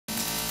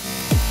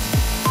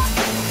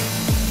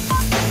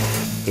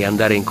e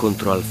andare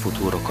incontro al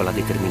futuro con la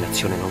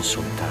determinazione non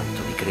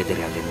soltanto di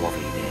credere alle nuove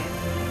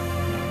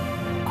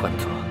idee,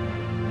 quanto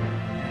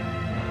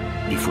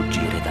di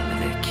fuggire dalle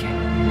vecchie.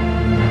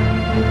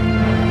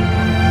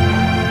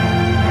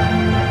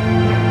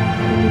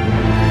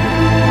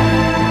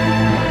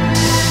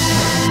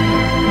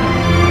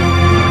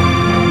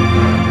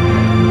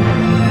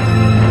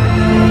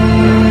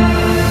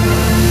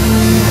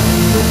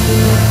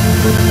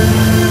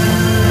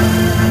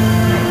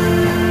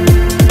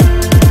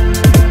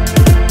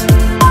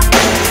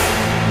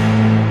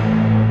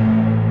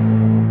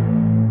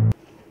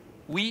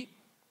 We,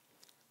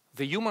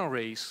 the human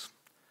race,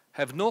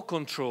 have no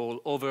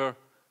control over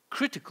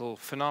critical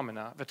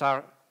phenomena that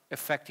are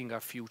affecting our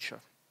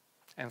future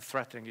and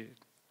threatening it.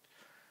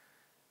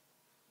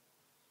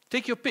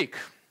 Take your pick.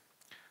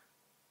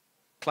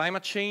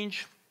 Climate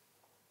change,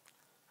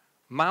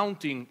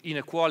 mounting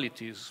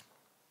inequalities,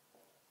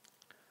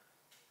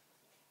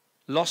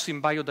 loss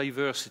in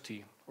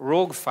biodiversity,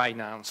 rogue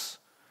finance,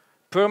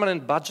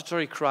 permanent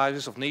budgetary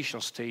crisis of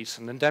nation states,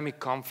 and endemic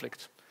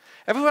conflict.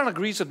 Everyone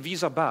agrees that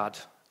these are bad,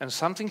 and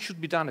something should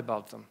be done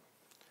about them.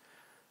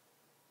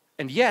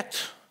 And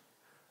yet,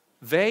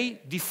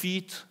 they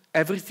defeat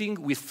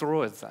everything we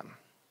throw at them.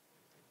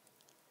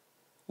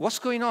 What's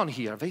going on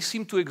here? They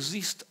seem to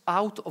exist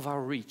out of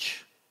our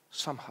reach,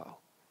 somehow.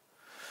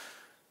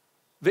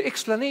 The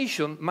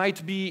explanation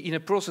might be in a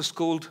process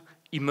called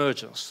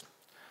emergence.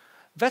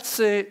 That's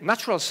a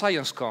natural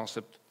science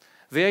concept.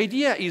 The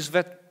idea is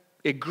that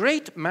a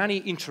great many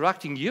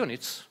interacting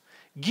units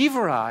give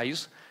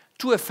rise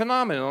to a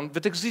phenomenon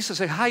that exists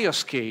at a higher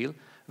scale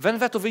than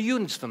that of the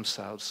units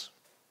themselves.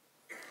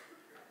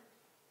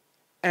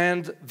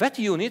 And that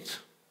unit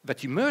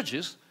that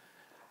emerges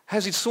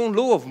has its own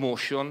law of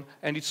motion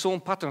and its own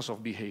patterns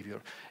of behavior.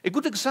 A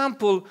good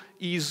example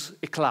is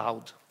a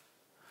cloud.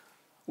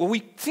 What we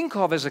think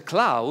of as a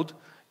cloud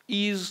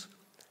is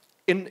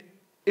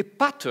a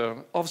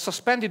pattern of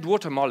suspended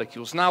water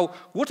molecules. Now,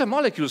 water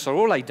molecules are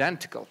all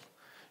identical.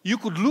 You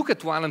could look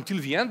at one until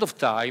the end of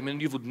time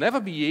and you would never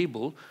be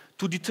able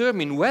to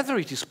determine whether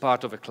it is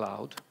part of a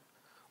cloud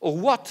or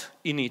what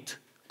in it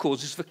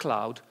causes the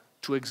cloud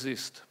to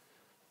exist.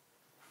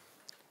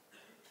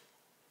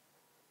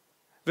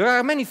 There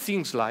are many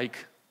things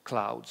like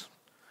clouds.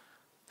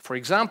 For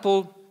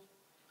example,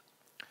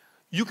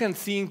 you can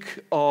think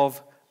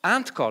of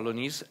ant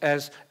colonies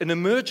as an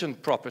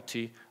emergent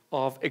property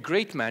of a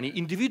great many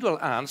individual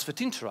ants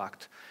that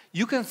interact.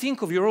 You can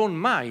think of your own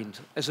mind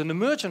as an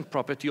emergent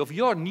property of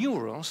your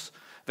neurons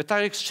that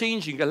are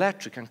exchanging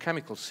electric and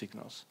chemical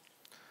signals,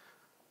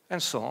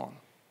 and so on.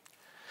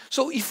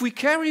 So if we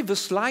carry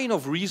this line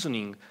of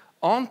reasoning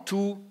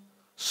onto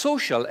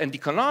social and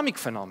economic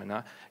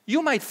phenomena,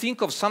 you might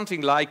think of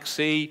something like,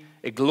 say,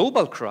 a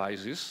global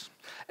crisis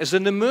as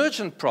an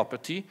emergent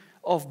property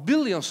of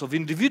billions of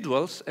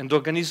individuals and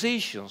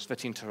organizations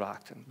that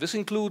interact. And this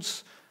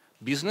includes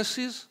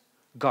businesses,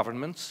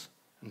 governments,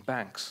 and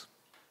banks.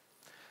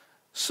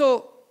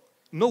 So,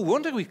 no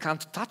wonder we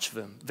can't touch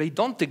them. They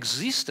don't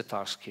exist at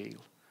our scale.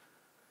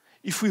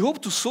 If we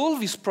hope to solve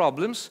these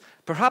problems,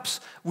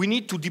 perhaps we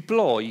need to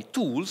deploy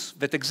tools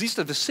that exist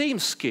at the same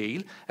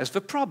scale as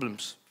the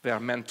problems they are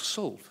meant to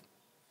solve.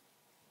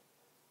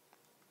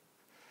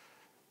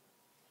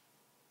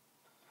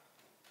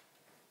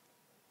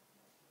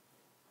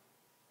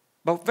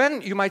 But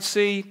then you might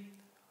say,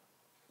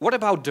 what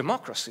about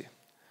democracy?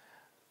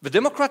 The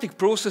democratic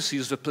process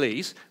is the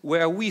place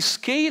where we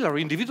scale our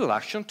individual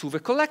action to the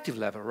collective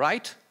level,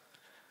 right?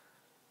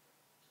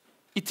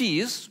 It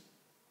is,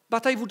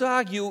 but I would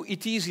argue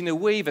it is in a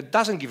way that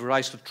doesn't give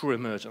rise to true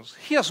emergence.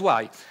 Here's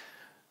why.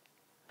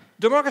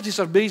 Democracies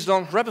are based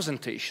on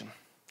representation.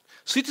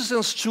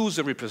 Citizens choose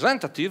a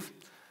representative,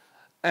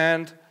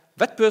 and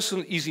that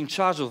person is in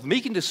charge of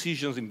making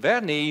decisions in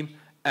their name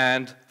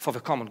and for the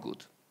common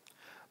good.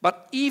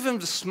 But even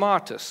the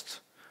smartest,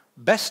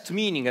 best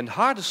meaning and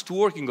hardest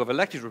working of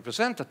elected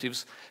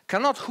representatives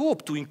cannot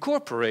hope to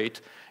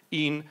incorporate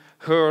in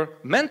her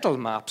mental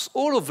maps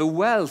all of the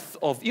wealth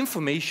of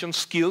information,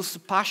 skills,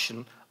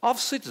 passion of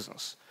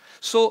citizens.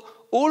 So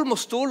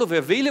almost all of the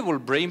available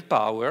brain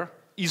power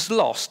is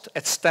lost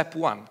at step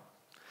one.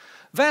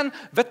 Then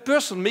that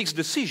person makes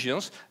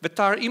decisions that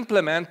are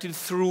implemented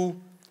through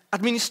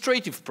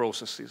administrative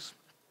processes.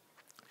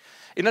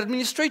 An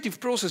administrative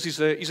process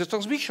is a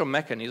transmission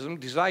mechanism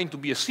designed to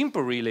be a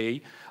simple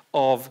relay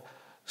of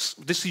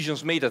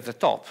decisions made at the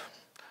top.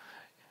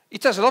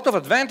 It has a lot of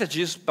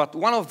advantages, but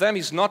one of them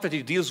is not that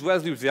it deals well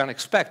with the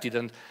unexpected,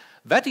 and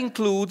that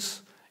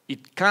includes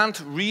it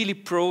can't really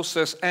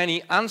process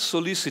any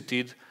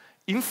unsolicited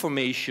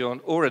information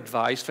or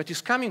advice that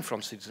is coming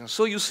from citizens.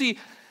 So you see,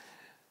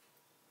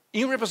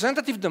 in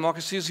representative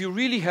democracies, you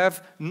really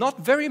have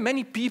not very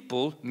many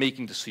people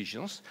making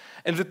decisions,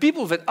 and the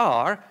people that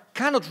are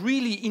cannot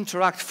really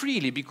interact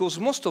freely because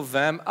most of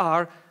them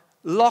are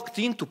locked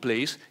into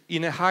place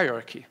in a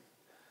hierarchy.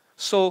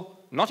 So,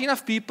 not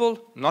enough people,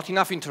 not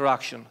enough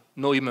interaction,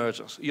 no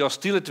emergence. You're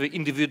still at the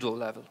individual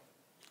level.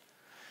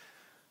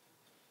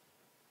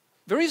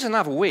 There is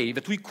another way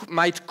that we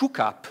might cook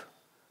up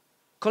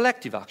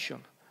collective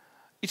action.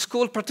 It's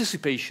called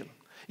participation.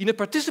 In a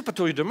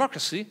participatory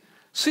democracy,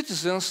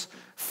 citizens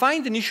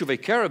find an issue they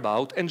care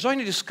about and join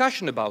a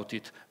discussion about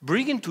it,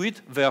 bringing to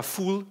it their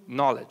full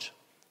knowledge.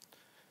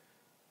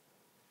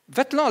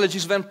 That knowledge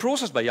is then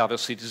processed by other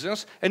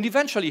citizens and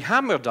eventually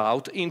hammered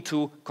out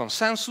into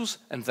consensus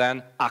and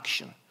then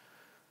action.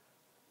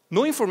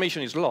 No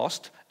information is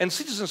lost, and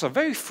citizens are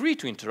very free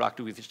to interact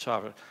with each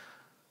other.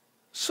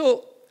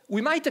 So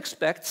we might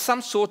expect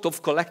some sort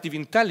of collective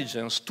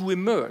intelligence to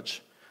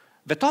emerge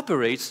that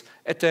operates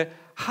at a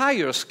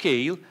higher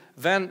scale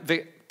than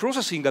the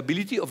processing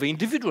ability of the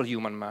individual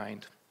human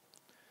mind.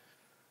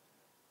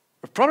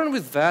 The problem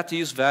with that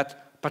is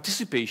that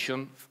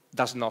participation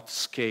does not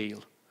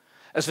scale.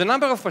 As the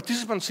number of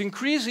participants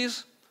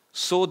increases,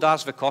 so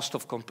does the cost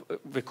of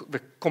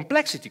the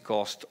complexity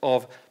cost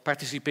of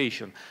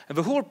participation. And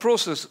the whole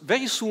process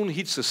very soon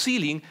hits a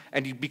ceiling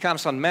and it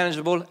becomes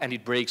unmanageable and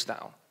it breaks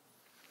down.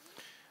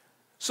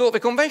 So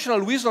the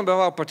conventional wisdom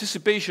about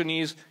participation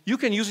is you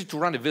can use it to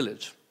run a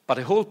village, but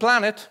a whole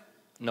planet,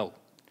 no.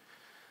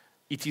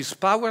 It is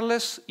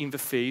powerless in the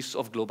face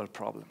of global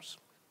problems.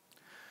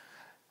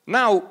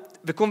 Now,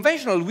 the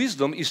conventional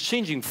wisdom is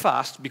changing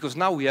fast because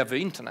now we have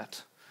the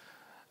internet.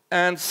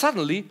 And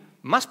suddenly,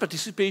 mass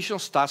participation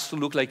starts to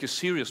look like a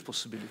serious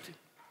possibility.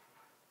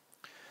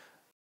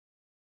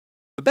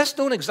 The best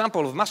known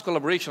example of mass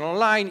collaboration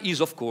online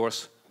is, of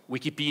course,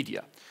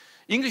 Wikipedia.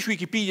 English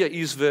Wikipedia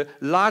is the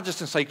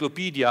largest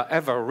encyclopedia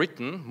ever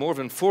written, more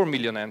than 4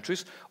 million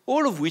entries,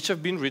 all of which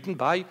have been written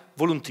by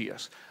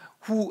volunteers,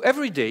 who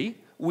every day,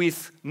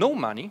 with no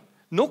money,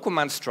 no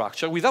command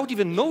structure, without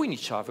even knowing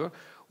each other,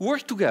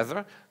 work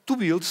together to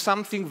build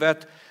something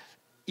that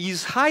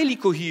is highly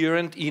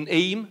coherent in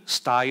aim,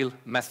 style,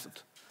 method.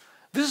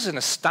 This is an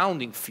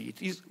astounding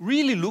feat. It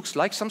really looks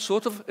like some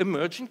sort of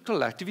emerging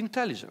collective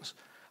intelligence.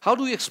 How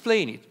do we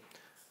explain it?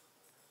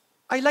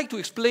 I like to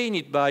explain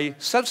it by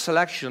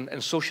self-selection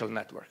and social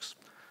networks.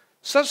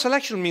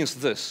 Self-selection means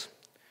this.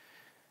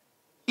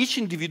 Each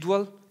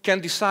individual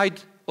can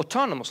decide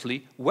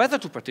autonomously whether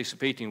to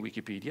participate in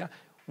Wikipedia,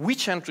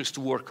 which entries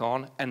to work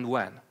on, and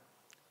when.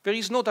 There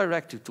is no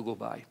directive to go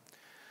by.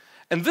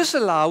 And this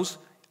allows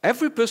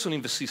every person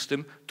in the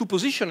system to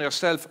position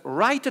herself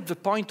right at the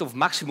point of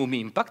maximum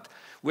impact,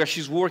 where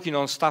she's working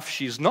on stuff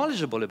she's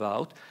knowledgeable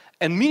about,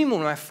 and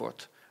minimum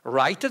effort,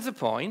 right at the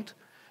point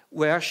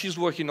where she's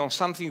working on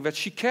something that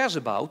she cares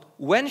about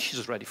when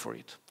she's ready for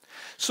it.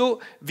 So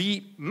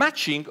the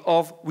matching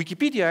of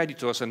Wikipedia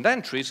editors and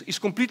entries is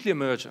completely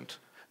emergent.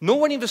 No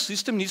one in the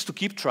system needs to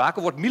keep track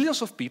of what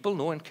millions of people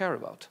know and care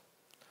about.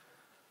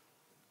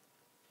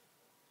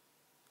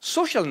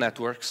 Social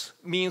networks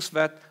means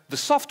that the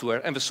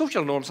software and the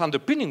social norms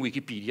underpinning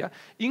Wikipedia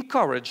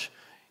encourage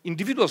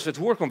individuals that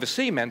work on the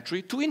same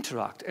entry to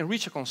interact and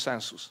reach a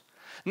consensus.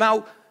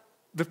 Now,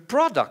 the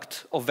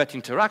product of that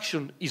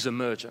interaction is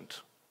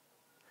emergent.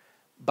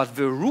 But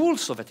the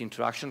rules of that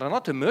interaction are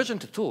not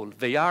emergent at all.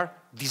 They are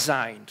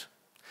designed.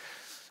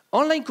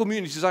 Online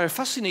communities are a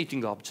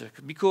fascinating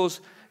object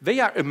because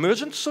they are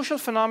emergent social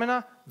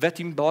phenomena that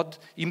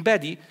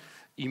embed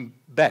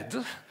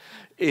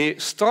a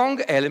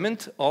strong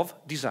element of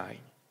design.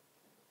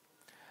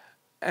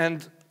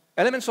 And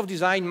elements of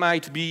design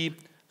might be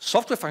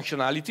software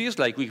functionalities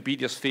like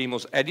Wikipedia's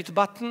famous edit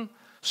button,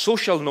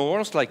 social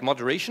norms like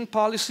moderation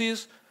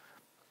policies,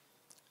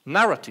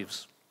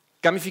 narratives,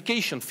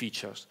 gamification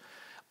features.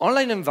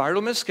 Online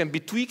environments can be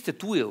tweaked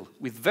at will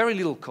with very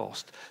little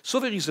cost. So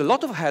there is a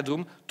lot of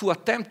headroom to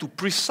attempt to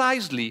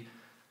precisely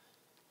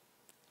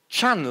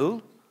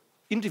channel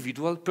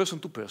individual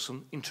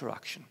person-to-person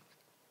interaction.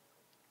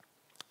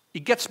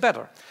 It gets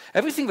better.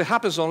 Everything that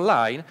happens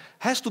online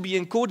has to be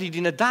encoded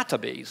in a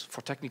database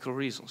for technical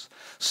reasons.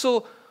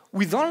 So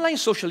with online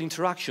social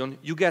interaction,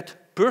 you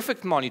get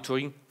perfect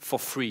monitoring for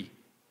free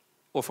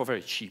or for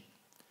very cheap.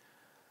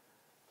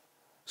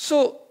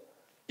 So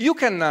you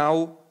can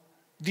now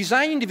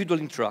design individual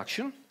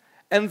interaction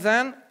and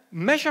then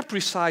measure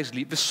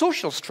precisely the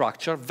social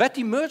structure that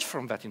emerged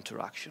from that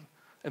interaction.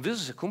 And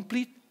this is a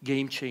complete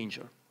game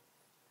changer.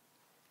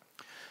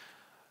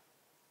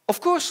 Of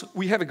course,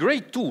 we have a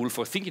great tool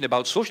for thinking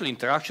about social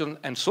interaction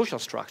and social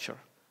structure,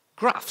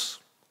 graphs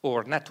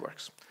or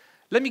networks.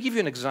 Let me give you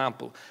an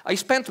example. I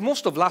spent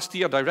most of last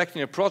year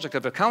directing a project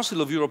at the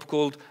Council of Europe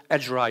called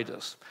Edge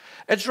Riders.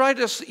 Edge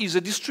Riders is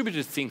a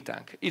distributed think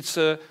tank. It's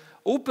an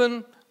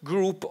open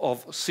group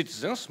of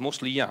citizens,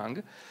 mostly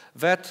young,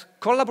 that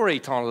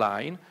collaborate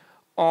online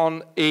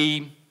on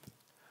a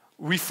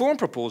reform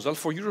proposal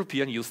for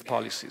European youth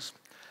policies.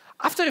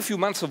 After a few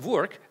months of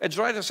work, Edge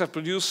Riders have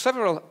produced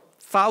several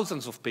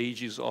thousands of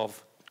pages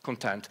of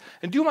content.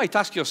 And you might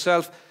ask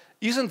yourself,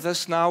 isn't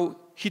this now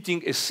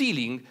hitting a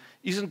ceiling?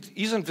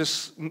 Isn't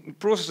this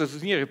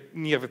process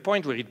near the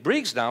point where it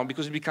breaks down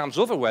because it becomes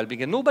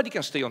overwhelming and nobody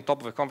can stay on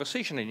top of a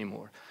conversation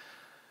anymore?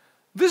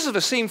 This is the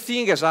same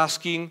thing as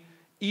asking,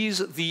 is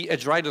the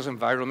Edge Riders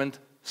environment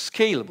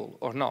scalable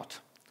or not?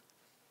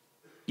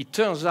 It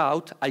turns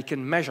out I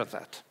can measure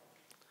that.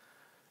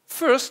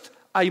 First,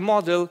 I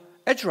model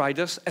Edge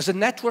Riders as a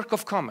network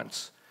of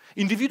comments.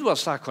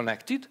 Individuals are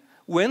connected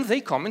when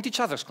they comment each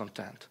other's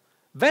content.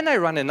 Then I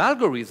run an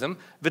algorithm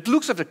that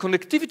looks at the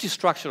connectivity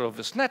structure of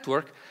this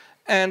network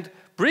and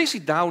breaks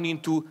it down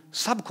into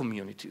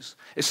subcommunities.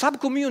 A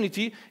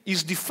subcommunity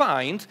is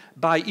defined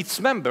by its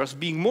members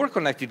being more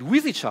connected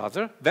with each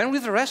other than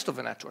with the rest of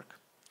the network.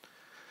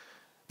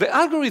 The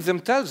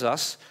algorithm tells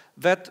us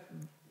that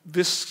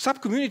this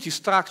subcommunity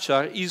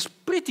structure is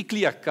pretty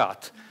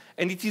clear-cut,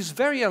 and it is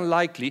very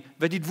unlikely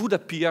that it would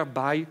appear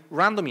by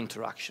random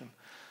interaction.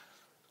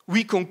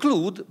 We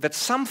conclude that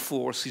some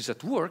force is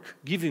at work,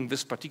 giving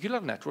this particular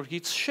network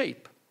its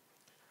shape.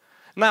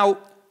 Now,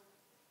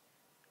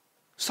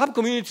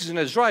 subcommunities in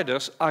edge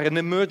riders are an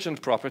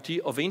emergent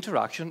property of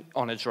interaction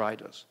on edge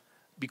riders,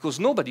 because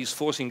nobody is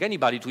forcing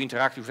anybody to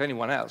interact with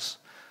anyone else.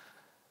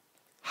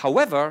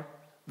 However,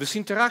 this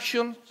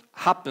interaction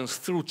happens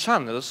through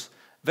channels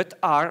that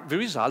are the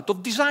result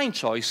of design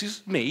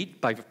choices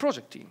made by the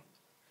project team.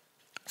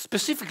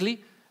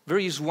 Specifically, there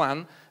is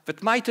one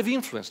that might have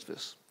influenced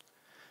this.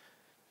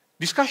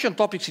 Discussion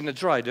topics in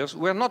edge riders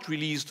were not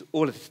released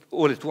all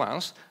at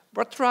once,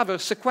 but rather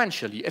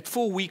sequentially at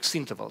 4-week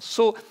intervals.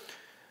 So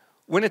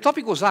when a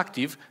topic was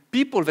active,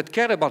 people that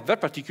cared about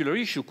that particular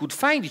issue could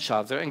find each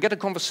other and get a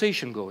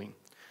conversation going.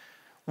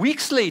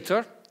 Weeks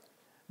later,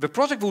 the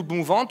project would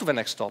move on to the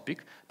next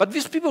topic, but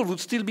these people would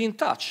still be in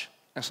touch,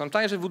 and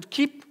sometimes they would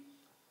keep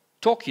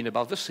talking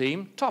about the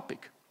same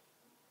topic.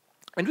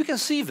 And we can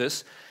see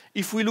this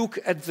if we look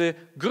at the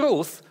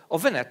growth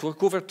of the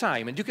network over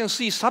time. And you can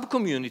see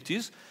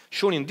subcommunities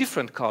shown in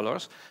different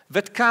colors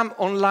that come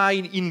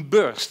online in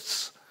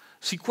bursts,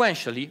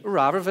 sequentially,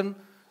 rather than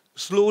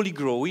slowly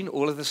growing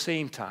all at the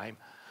same time.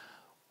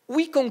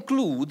 We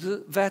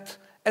conclude that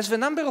as the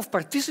number of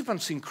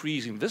participants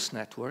increase in this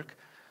network,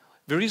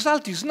 the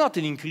result is not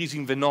an increase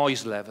in the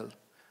noise level.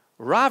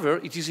 Rather,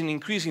 it is an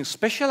increase in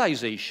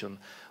specialization,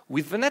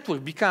 with the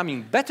network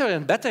becoming better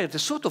and better at a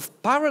sort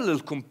of parallel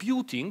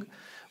computing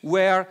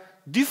where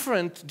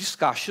different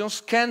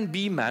discussions can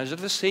be managed at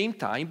the same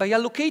time by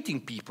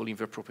allocating people in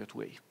the appropriate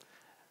way.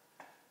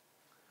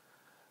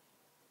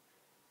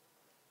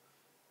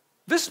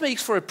 This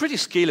makes for a pretty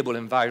scalable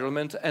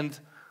environment, and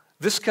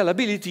the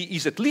scalability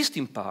is, at least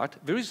in part,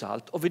 the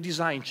result of a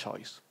design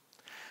choice.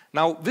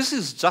 Now, this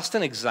is just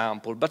an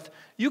example, but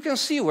you can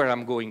see where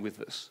I'm going with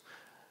this.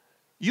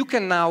 You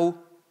can now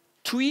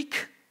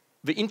tweak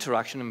the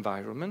interaction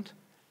environment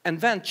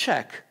and then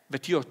check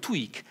that your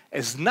tweak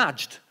has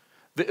nudged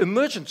the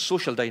emergent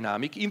social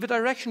dynamic in the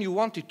direction you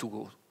want it to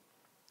go.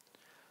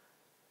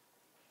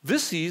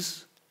 This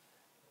is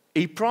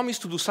a promise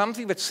to do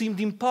something that seemed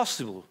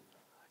impossible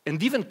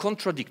and even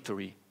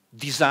contradictory: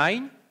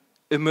 design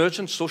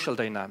emergent social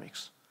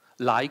dynamics,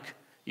 like,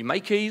 in my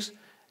case,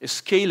 a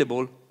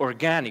scalable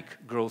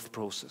organic growth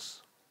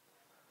process.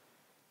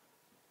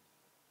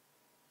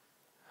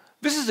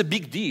 This is a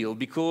big deal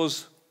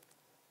because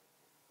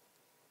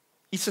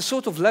it's a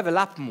sort of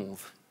level-up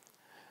move.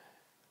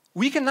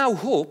 We can now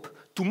hope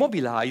to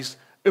mobilize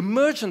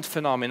emergent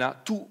phenomena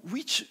to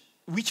which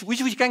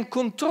we can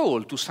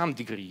control to some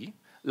degree,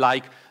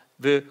 like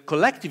the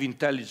collective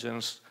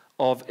intelligence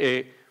of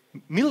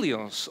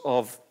millions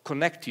of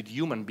connected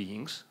human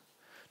beings,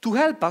 to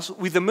help us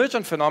with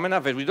emergent phenomena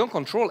that we don't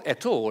control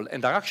at all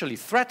and are actually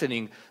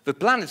threatening the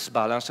planet's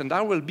balance and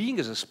our well-being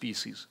as a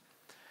species.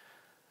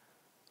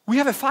 We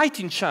have a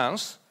fighting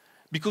chance,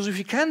 because if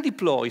we can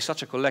deploy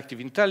such a collective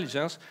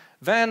intelligence,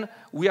 then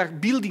we are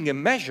building a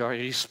measure, a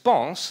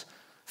response,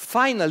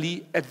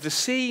 finally at the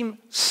same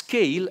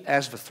scale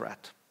as the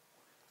threat.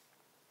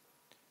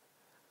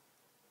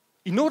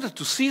 In order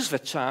to seize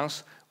that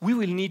chance, we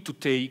will need to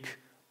take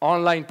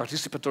online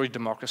participatory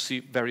democracy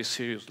very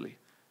seriously.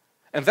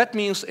 And that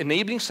means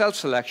enabling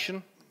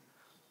self-selection,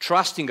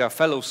 trusting our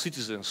fellow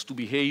citizens to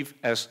behave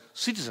as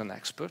citizen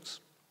experts.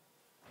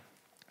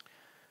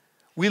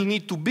 We'll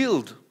need to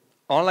build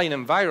online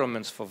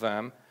environments for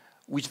them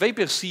which they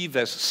perceive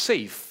as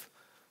safe,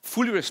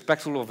 fully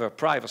respectful of their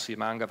privacy,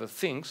 among other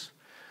things.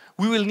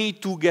 We will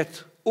need to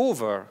get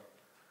over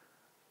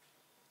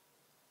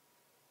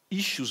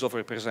issues of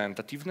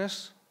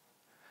representativeness.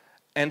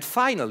 And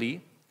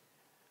finally,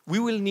 we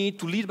will need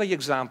to lead by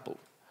example,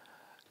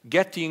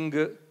 getting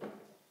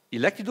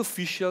elected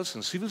officials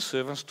and civil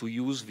servants to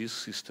use these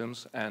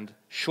systems and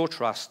show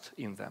trust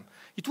in them.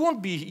 It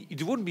won't be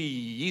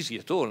easy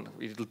at all.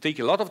 It will take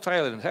a lot of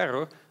trial and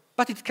error,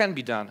 but it can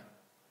be done.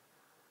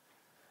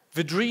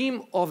 The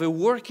dream of a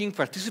working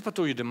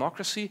participatory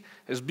democracy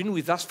has been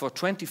with us for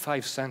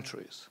 25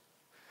 centuries.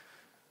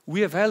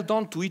 We have held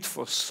on to it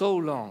for so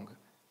long,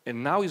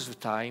 and now is the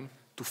time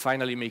to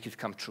finally make it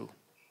come true.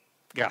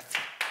 Grazie.